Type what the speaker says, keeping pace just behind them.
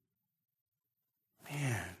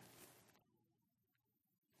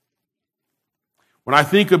When I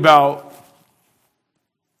think about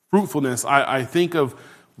fruitfulness, I think of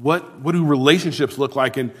what do relationships look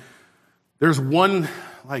like, and there's one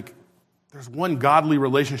godly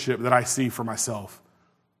relationship that I see for myself,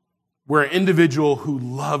 where an individual who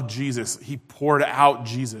loved Jesus, he poured out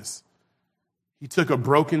Jesus. He took a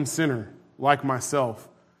broken sinner like myself,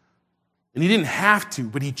 and he didn't have to,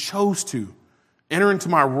 but he chose to enter into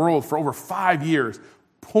my world for over 5 years,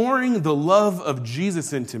 pouring the love of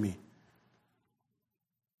Jesus into me.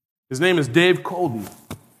 His name is Dave Colden.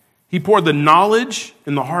 He poured the knowledge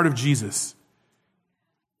in the heart of Jesus.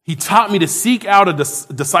 He taught me to seek out a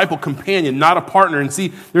disciple companion, not a partner. And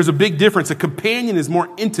see, there's a big difference. A companion is more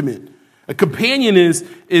intimate. A companion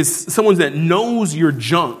is someone that knows your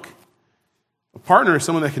junk. A partner is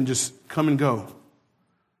someone that can just come and go.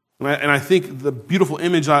 And I think the beautiful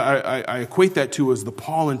image I equate that to is the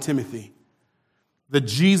Paul and Timothy. The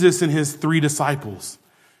Jesus and his 3 disciples.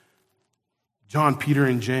 John, Peter,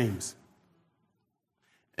 and James.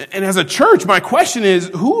 And as a church, my question is,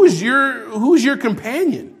 who's your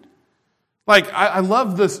companion? Like, I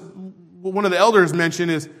love this. One of the elders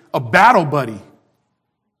mentioned is a battle buddy.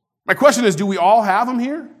 My question is, do we all have them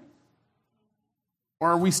here?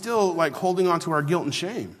 Or are we still like holding on to our guilt and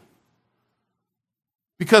shame?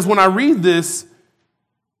 Because when I read this,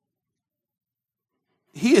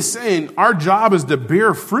 he is saying our job is to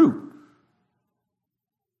bear fruit.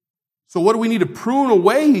 So what do we need to prune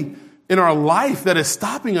away in our life that is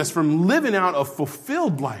stopping us from living out a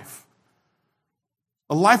fulfilled life?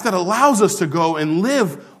 A life that allows us to go and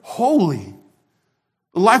live holy.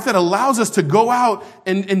 A life that allows us to go out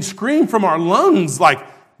and scream from our lungs like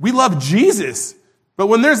we love Jesus. But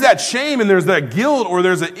when there's that shame and there's that guilt or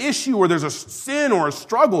there's an issue or there's a sin or a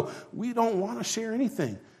struggle, we don't want to share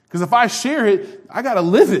anything. Because if I share it, I got to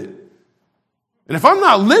live it. And if I'm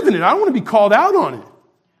not living it, I don't want to be called out on it.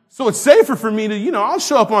 So it's safer for me to, I'll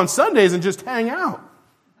show up on Sundays and just hang out.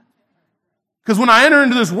 Because when I enter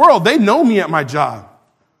into this world, they know me at my job.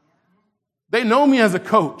 They know me as a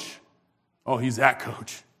coach. Oh, he's that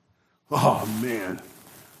coach. Oh, man.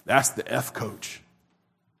 That's the F coach.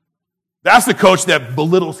 That's the coach that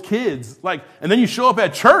belittles kids. And then you show up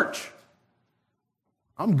at church.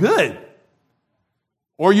 I'm good.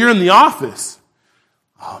 Or you're in the office.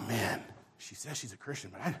 Oh, man. She says she's a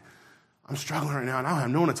Christian, but I'm struggling right now and I don't have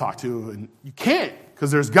no one to talk to. And you can't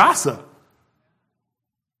because there's gossip.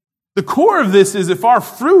 The core of this is if our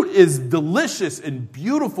fruit is delicious and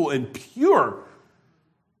beautiful and pure,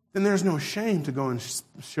 then there's no shame to go and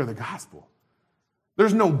share the gospel.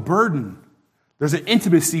 There's no burden. There's an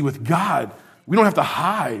intimacy with God. We don't have to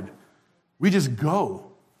hide. We just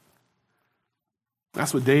go.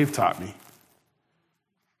 That's what Dave taught me.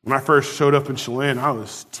 When I first showed up in Chelan, I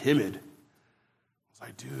was timid.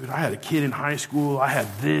 Like, dude, I had a kid in high school. I had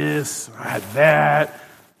this. I had that.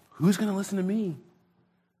 Who's going to listen to me?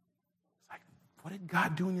 It's like, what did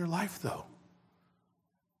God do in your life, though?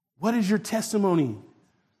 What is your testimony?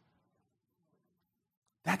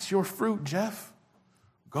 That's your fruit, Jeff.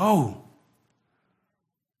 Go.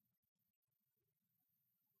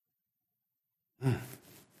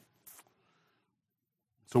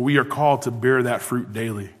 So we are called to bear that fruit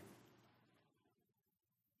daily.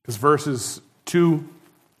 Because verses 2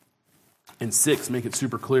 and 6 make it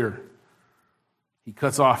super clear. He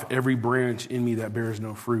cuts off every branch in me that bears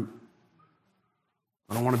no fruit.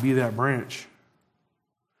 I don't want to be that branch.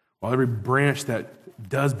 While every branch that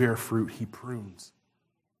does bear fruit, he prunes.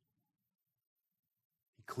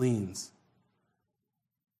 He cleans.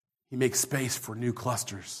 He makes space for new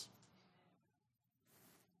clusters.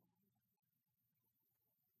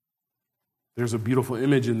 There's a beautiful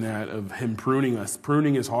image in that of him pruning us.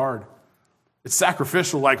 Pruning is hard. It's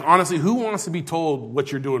sacrificial. Like, honestly, who wants to be told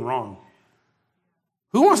what you're doing wrong?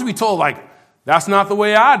 Who wants to be told, like, that's not the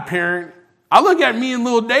way I'd parent? I look at me and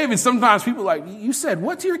little David, sometimes people are like, you said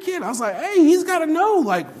what to your kid? I was like, hey, he's got to know,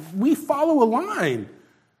 like, we follow a line.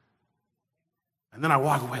 And then I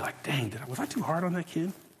walk away like, dang, was I too hard on that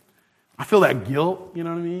kid? I feel that guilt, you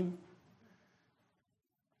know what I mean?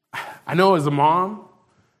 I know as a mom,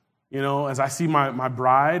 as I see my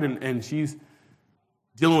bride and she's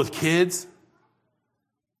dealing with kids,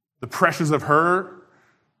 the pressures of her.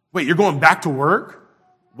 Wait, you're going back to work?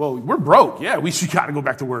 Well, we're broke. Yeah, we got to go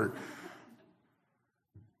back to work.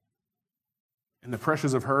 And the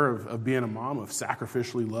pressures of her of being a mom, of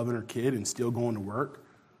sacrificially loving her kid and still going to work.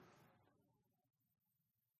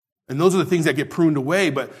 And those are the things that get pruned away,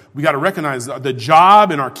 but we got to recognize the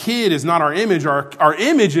job and our kid is not our image. Our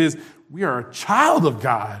image is we are a child of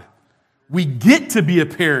God. We get to be a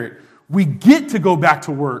parent. We get to go back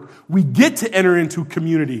to work. We get to enter into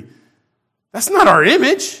community. That's not our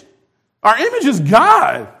image. Our image is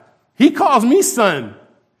God. He calls me son.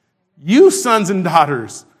 You sons and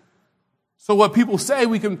daughters. So what people say,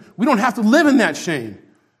 we don't have to live in that shame.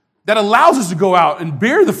 That allows us to go out and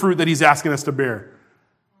bear the fruit that he's asking us to bear.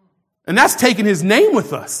 And that's taking his name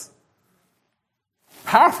with us.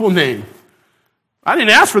 Powerful name. I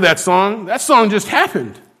didn't ask for that song. That song just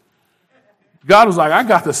happened. God was like, I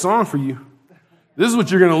got the song for you. This is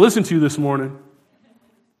what you're going to listen to this morning.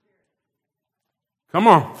 Come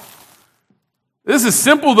on. This is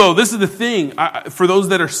simple, though. This is the thing for those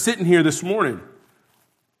that are sitting here this morning.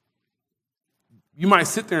 You might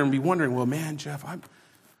sit there and be wondering, well, man, Jeff,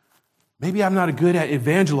 maybe I'm not good at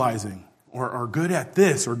evangelizing or good at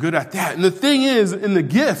this or good at that. And the thing is, in the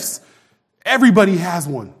gifts, everybody has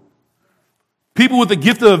one. People with the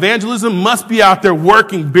gift of evangelism must be out there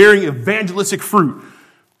working, bearing evangelistic fruit.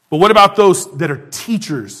 But what about those that are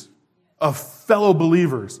teachers of fellow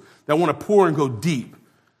believers that want to pour and go deep?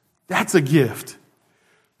 That's a gift.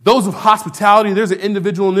 Those of hospitality, there's an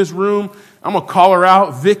individual in this room. I'm going to call her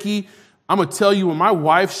out, Vicky. I'm going to tell you, when my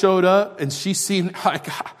wife showed up and she seen, like,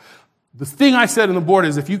 the thing I said on the board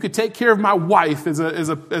is, if you could take care of my wife as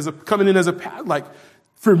a coming in as a, like,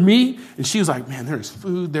 for me, and she was like, man, there's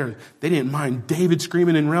food there. They didn't mind David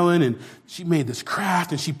screaming and yelling, and she made this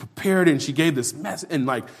craft, and she prepared it, and she gave this mess, and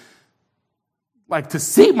like to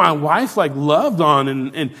see my wife like loved on,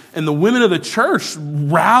 and the women of the church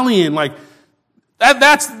rallying, like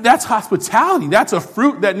that's hospitality. That's a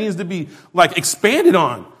fruit that needs to be like expanded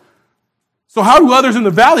on. So how do others in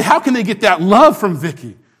the valley, how can they get that love from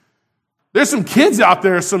Vicky? There's some kids out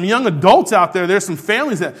there, some young adults out there, there's some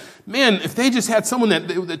families that, man, if they just had someone that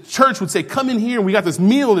the church would say, come in here and we got this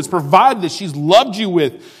meal that's provided that she's loved you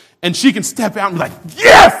with, and she can step out and be like,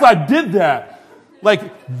 yes, I did that.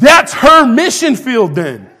 Like, that's her mission field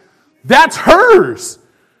then. That's hers.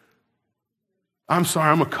 I'm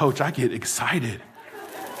sorry, I'm a coach. I get excited.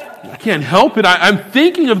 I can't help it. I'm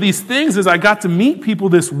thinking of these things as I got to meet people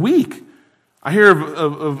this week. I hear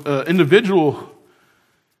of an individual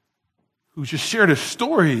who just shared a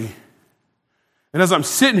story. And as I'm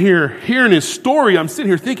sitting here hearing his story, I'm sitting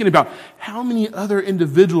here thinking about how many other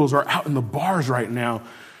individuals are out in the bars right now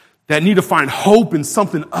that need to find hope in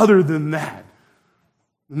something other than that.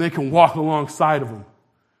 And they can walk alongside of them and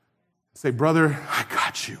say, brother, I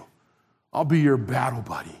got you. I'll be your battle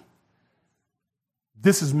buddy.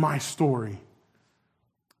 This is my story.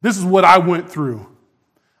 This is what I went through.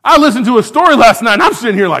 I listened to a story last night and I'm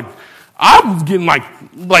sitting here like, I was getting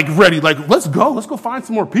like ready, like, let's go find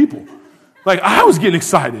some more people. Like, I was getting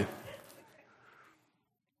excited.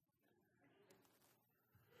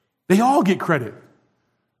 They all get credit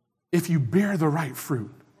if you bear the right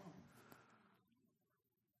fruit.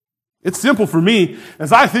 It's simple for me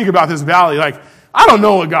as I think about this valley. Like, I don't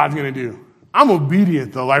know what God's going to do. I'm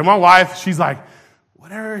obedient though. Like my wife, she's like,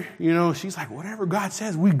 whatever, she's like, whatever God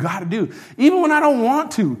says, we got to do. Even when I don't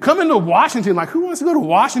want to. Coming to Washington, like, who wants to go to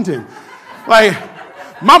Washington? Like,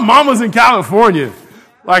 my mama's in California.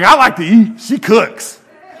 Like, I like to eat. She cooks.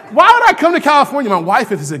 Why would I come to California? My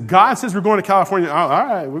wife, if it said, God says we're going to California, all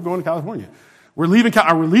right, we're going to California. We're leaving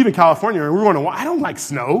California, and we're going to, I don't like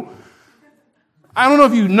snow. I don't know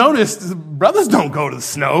if you noticed, brothers don't go to the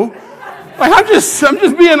snow. Like, I'm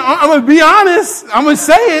going to be honest. I'm going to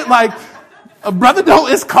say it, like, a brother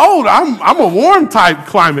it's cold. I'm a warm type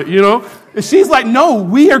climate, And she's like, no,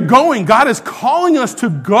 we are going. God is calling us to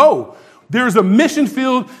go. There's a mission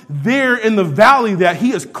field there in the valley that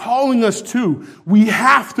he is calling us to. We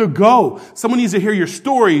have to go. Someone needs to hear your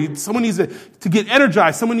story. Someone needs to get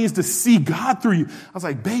energized. Someone needs to see God through you. I was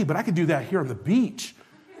like, babe, but I could do that here on the beach.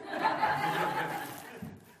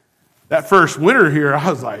 That first winter here, I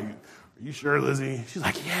was like, are you sure, Lizzie? She's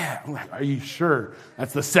like, yeah. I'm like, are you sure?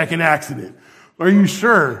 That's the second accident. Are you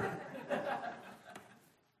sure?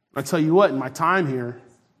 I tell you what, in my time here,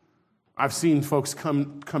 I've seen folks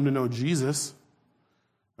come to know Jesus.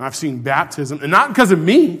 And I've seen baptism, and not because of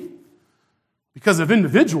me, because of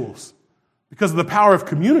individuals, because of the power of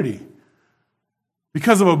community,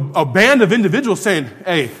 because of a band of individuals saying,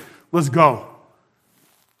 hey, let's go.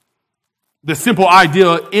 The simple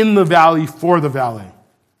idea, in the valley, for the valley.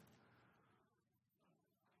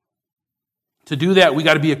 To do that, we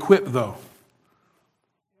got to be equipped, though.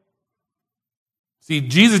 See,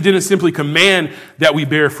 Jesus didn't simply command that we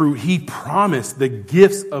bear fruit. He promised the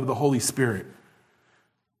gifts of the Holy Spirit.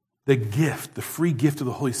 The gift, the free gift of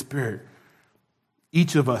the Holy Spirit.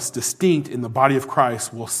 Each of us distinct in the body of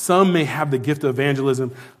Christ. Well, some may have the gift of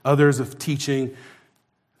evangelism, others of teaching.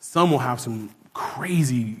 Some will have some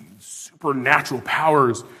crazy, supernatural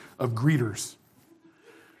powers of greeters.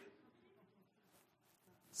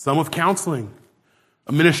 Some of counseling.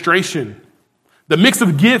 administration. The mix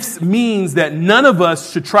of gifts means that none of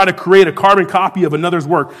us should try to create a carbon copy of another's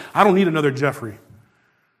work. I don't need another Jeffrey.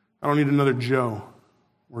 I don't need another Joe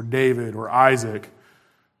or David or Isaac.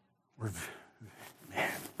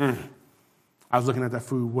 I was looking at that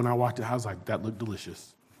food when I walked in. I was like, that looked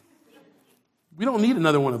delicious. We don't need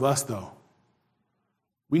another one of us, though.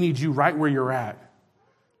 We need you right where you're at,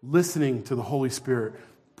 listening to the Holy Spirit,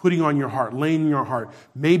 putting on your heart, laying in your heart.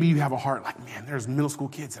 Maybe you have a heart like, man, there's middle school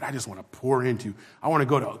kids that I just want to pour into. I want to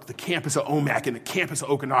go to the campus of OMAC and the campus of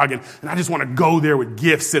Okanagan, and I just want to go there with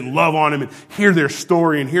gifts and love on them and hear their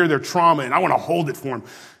story and hear their trauma, and I want to hold it for them.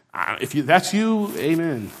 If that's you,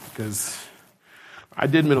 amen, because I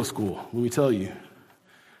did middle school. Let me tell you,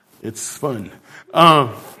 it's fun.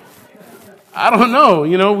 I don't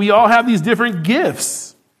know. We all have these different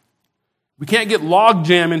gifts. We can't get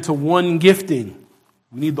logjam into one gifting.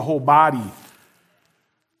 We need the whole body.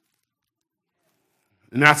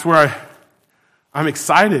 And that's where I'm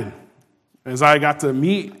excited as I got to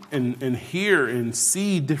meet and hear and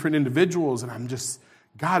see different individuals. And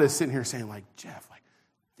God is sitting here saying, like, Jeff, like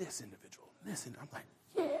this individual, this. And I'm like,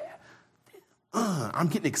 yeah. I'm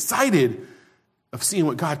getting excited of seeing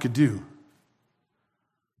what God could do.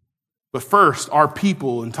 But first, our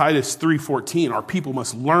people, in Titus 3:14, our people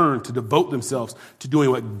must learn to devote themselves to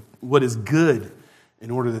doing what is good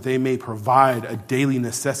in order that they may provide a daily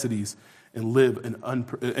necessities and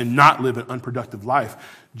not live an unproductive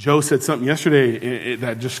life. Joe said something yesterday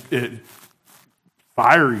that just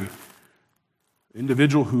fiery.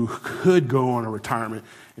 Individual who could go on a retirement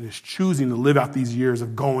and is choosing to live out these years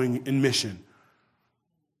of going in mission.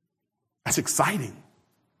 That's exciting.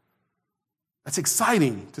 That's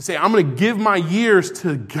exciting to say, I'm going to give my years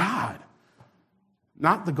to God,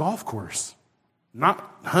 not the golf course,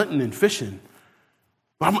 not hunting and fishing.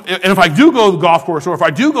 And if I do go to the golf course, or if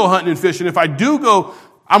I do go hunting and fishing, if I do go,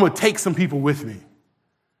 I'm going to take some people with me.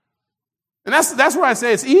 And that's where I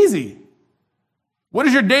say it's easy. What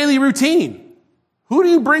is your daily routine? Who do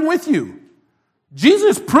you bring with you?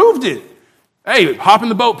 Jesus proved it. Hey, hop in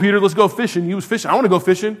the boat, Peter. Let's go fishing. You was fishing. I want to go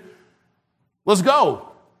fishing. Let's go.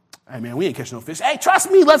 Hey, man, we ain't catching no fish. Hey, trust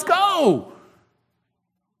me, let's go.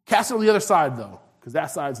 Cast it on the other side, though, because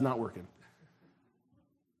that side's not working.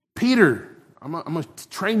 Peter, I'm going to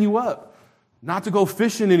train you up not to go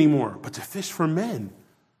fishing anymore, but to fish for men.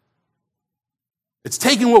 It's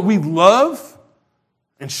taking what we love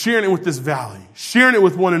and sharing it with this valley, sharing it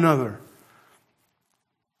with one another,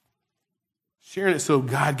 sharing it so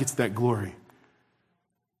God gets that glory.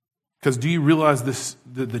 Because do you realize this,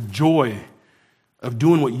 the joy of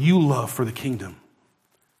doing what you love for the kingdom?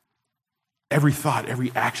 Every thought,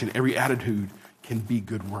 every action, every attitude can be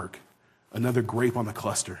good work. Another grape on the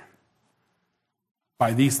cluster.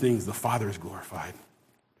 By these things, the Father is glorified.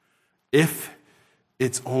 If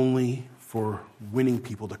it's only for winning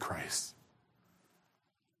people to Christ.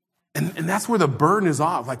 And that's where the burden is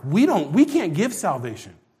off. Like, we can't give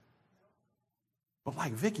salvation. But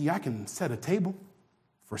like Vicky, I can set a table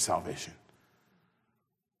for salvation.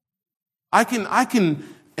 I can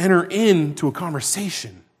enter into a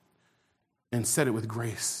conversation and set it with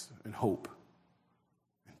grace and hope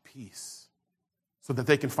and peace so that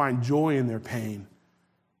they can find joy in their pain.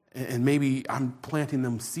 And maybe I'm planting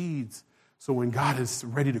them seeds so when God is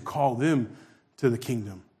ready to call them to the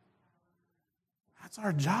kingdom. That's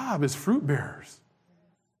our job as fruit bearers.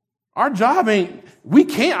 Our job I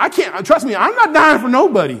can't, trust me, I'm not dying for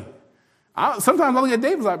nobody. Sometimes I look at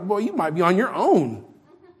David like, boy, you might be on your own.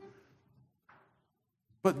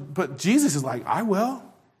 But Jesus is like, I will.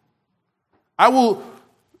 I will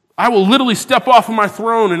literally step off of my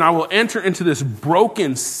throne and I will enter into this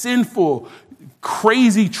broken, sinful,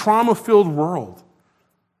 crazy, trauma-filled world.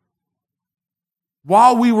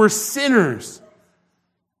 While we were sinners,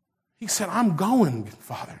 he said, I'm going,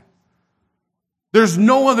 Father. There's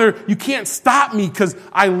no other, you can't stop me because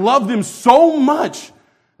I love them so much.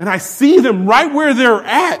 And I see them right where they're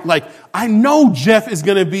at. Like, I know Jeff is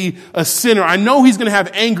going to be a sinner. I know he's going to have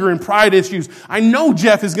anger and pride issues. I know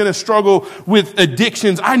Jeff is going to struggle with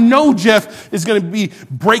addictions. I know Jeff is going to be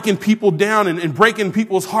breaking people down and breaking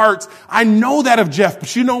people's hearts. I know that of Jeff.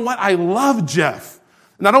 But you know what? I love Jeff.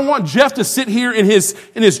 And I don't want Jeff to sit here in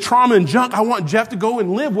his trauma and junk. I want Jeff to go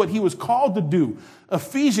and live what he was called to do.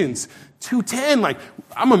 Ephesians 2:10, like,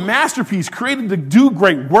 I'm a masterpiece created to do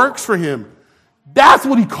great works for him. That's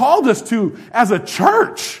what he called us to as a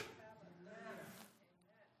church.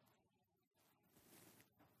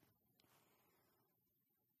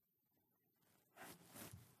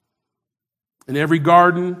 In every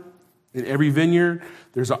garden, in every vineyard,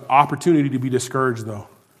 there's an opportunity to be discouraged, though.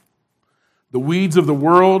 The weeds of the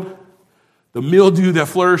world, the mildew that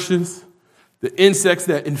flourishes, the insects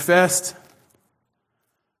that infest.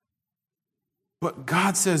 But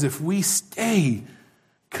God says if we stay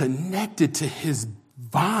connected to his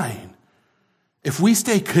vine, if we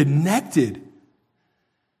stay connected,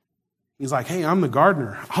 he's like, hey, I'm the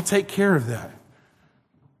gardener. I'll take care of that.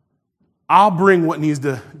 I'll bring what needs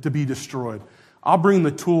to be destroyed. I'll bring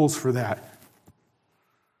the tools for that.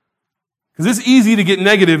 Because it's easy to get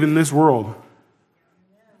negative in this world.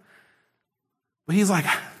 But he's like,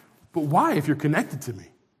 but why if you're connected to me?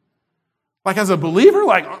 Like as a believer,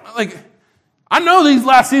 like I know these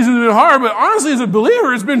last seasons have been hard, but honestly, as a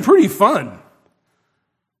believer, it's been pretty fun.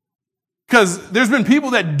 Because there's been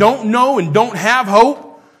people that don't know and don't have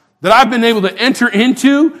hope that I've been able to enter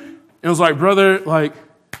into. And it was like, brother, like,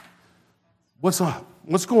 what's up?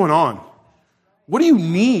 What's going on? What do you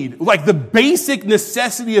need? Like the basic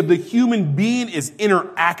necessity of the human being is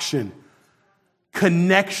interaction,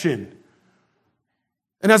 connection.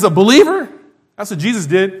 And as a believer, that's what Jesus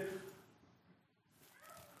did.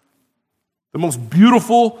 The most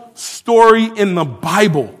beautiful story in the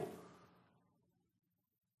Bible.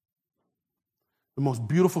 The most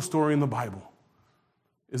beautiful story in the Bible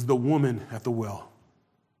is the woman at the well.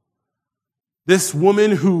 This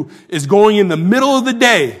woman who is going in the middle of the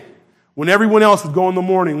day when everyone else would go in the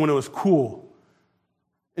morning when it was cool,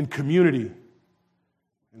 in community,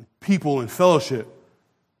 and people and fellowship.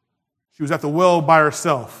 She was at the well by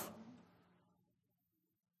herself.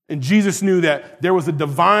 And Jesus knew that there was a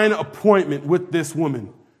divine appointment with this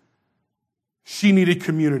woman. She needed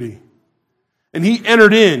community. And he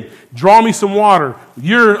entered in, draw me some water.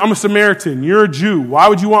 I'm a Samaritan, you're a Jew. Why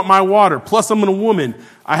would you want my water? Plus I'm a woman.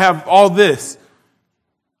 I have all this.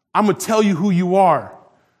 I'm going to tell you who you are.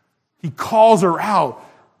 He calls her out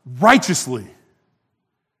righteously.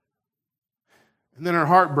 And then her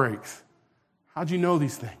heart breaks. How'd you know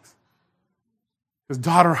these things? Because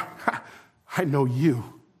daughter, I know you.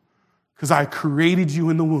 Because I created you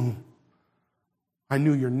in the womb. I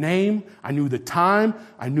knew your name. I knew the time.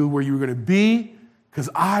 I knew where you were going to be. Because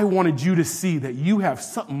I wanted you to see that you have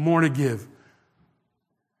something more to give.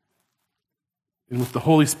 And with the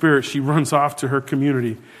Holy Spirit, she runs off to her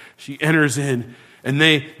community. She enters in. And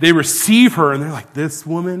they receive her, and they're like, this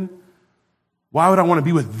woman? Why would I want to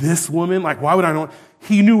be with this woman? Like, why would I know?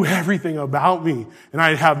 He knew everything about me, and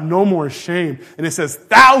I have no more shame. And it says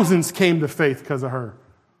thousands came to faith because of her.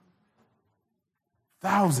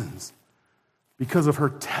 Thousands. Because of her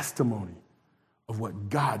testimony of what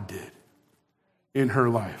God did in her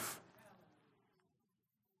life.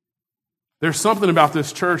 There's something about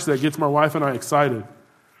this church that gets my wife and I excited.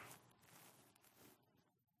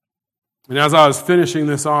 And as I was finishing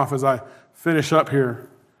this off, as I finish up here,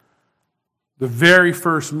 the very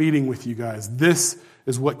first meeting with you guys, this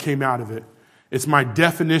is what came out of it. It's my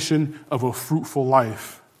definition of a fruitful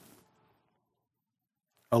life.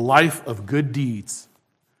 A life of good deeds,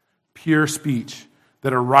 pure speech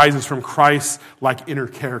that arises from Christ-like inner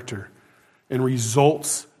character and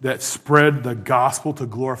results that spread the gospel to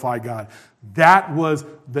glorify God. That was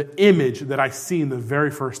the image that I seen the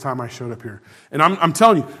very first time I showed up here. And I'm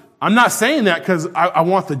telling you, I'm not saying that because I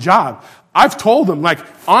want the job. I've told them, like,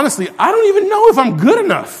 honestly, I don't even know if I'm good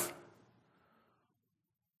enough.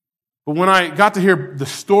 But when I got to hear the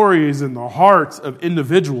stories and the hearts of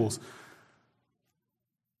individuals,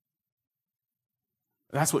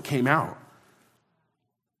 that's what came out.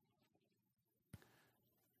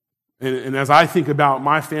 And as I think about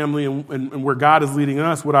my family and where God is leading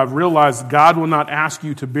us, what I've realized, God will not ask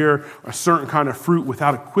you to bear a certain kind of fruit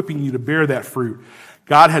without equipping you to bear that fruit.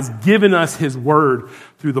 God has given us his word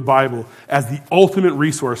through the Bible as the ultimate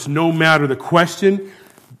resource. No matter the question,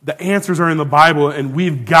 the answers are in the Bible, and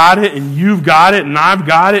we've got it, and you've got it, and I've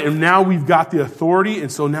got it, and now we've got the authority,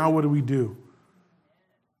 and so now what do we do?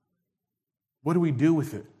 What do we do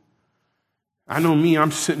with it? I know me,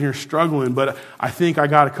 I'm sitting here struggling, but I think I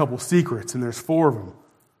got a couple secrets, and there's 4 of them.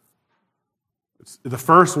 The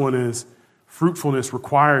first one is fruitfulness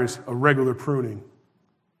requires a regular pruning.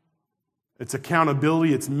 It's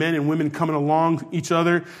accountability. It's men and women coming along each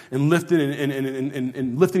other and lifting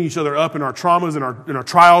and lifting each other up in our traumas and our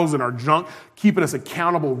trials and our junk, keeping us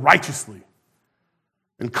accountable righteously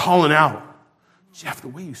and calling out, Jeff, the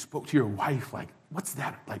way you spoke to your wife, like, what's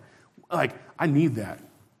that? Like I need that.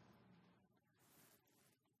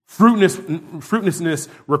 Fruitlessness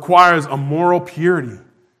requires a moral purity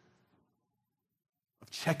of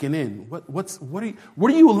checking in. What are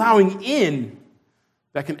you allowing in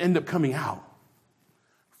that can end up coming out?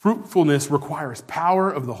 Fruitfulness requires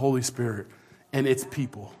power of the Holy Spirit and its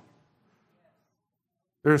people.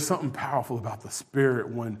 There's something powerful about the Spirit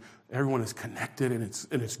when everyone is connected and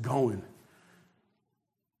it's going.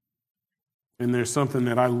 And there's something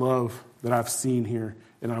that I love that I've seen here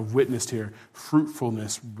and I've witnessed here.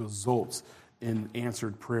 Fruitfulness results in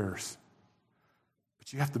answered prayers.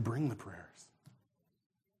 But you have to bring the prayers.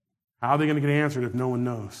 How are they going to get answered if no one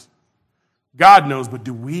knows? God knows, but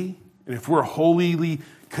do we? And if we're holily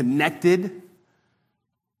connected,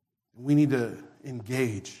 we need to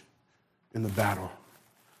engage in the battle.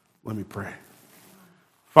 Let me pray.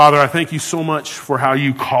 Father, I thank you so much for how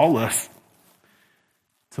you call us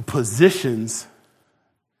to positions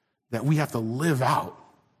that we have to live out.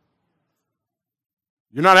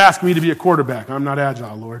 You're not asking me to be a quarterback. I'm not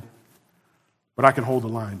agile, Lord, but I can hold the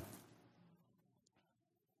line.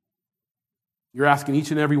 You're asking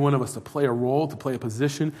each and every one of us to play a role, to play a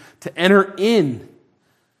position, to enter in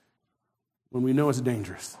when we know it's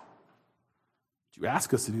dangerous. But you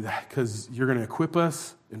ask us to do that because you're going to equip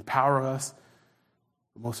us, empower us,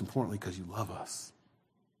 but most importantly, because you love us.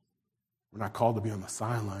 We're not called to be on the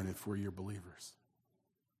sideline if we're your believers.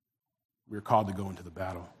 We're called to go into the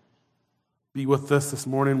battle. Be with us this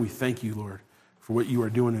morning. We thank you, Lord, for what you are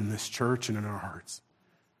doing in this church and in our hearts.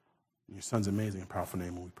 In your Son's amazing and powerful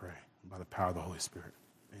name we pray. By the power of the Holy Spirit.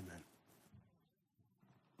 Amen.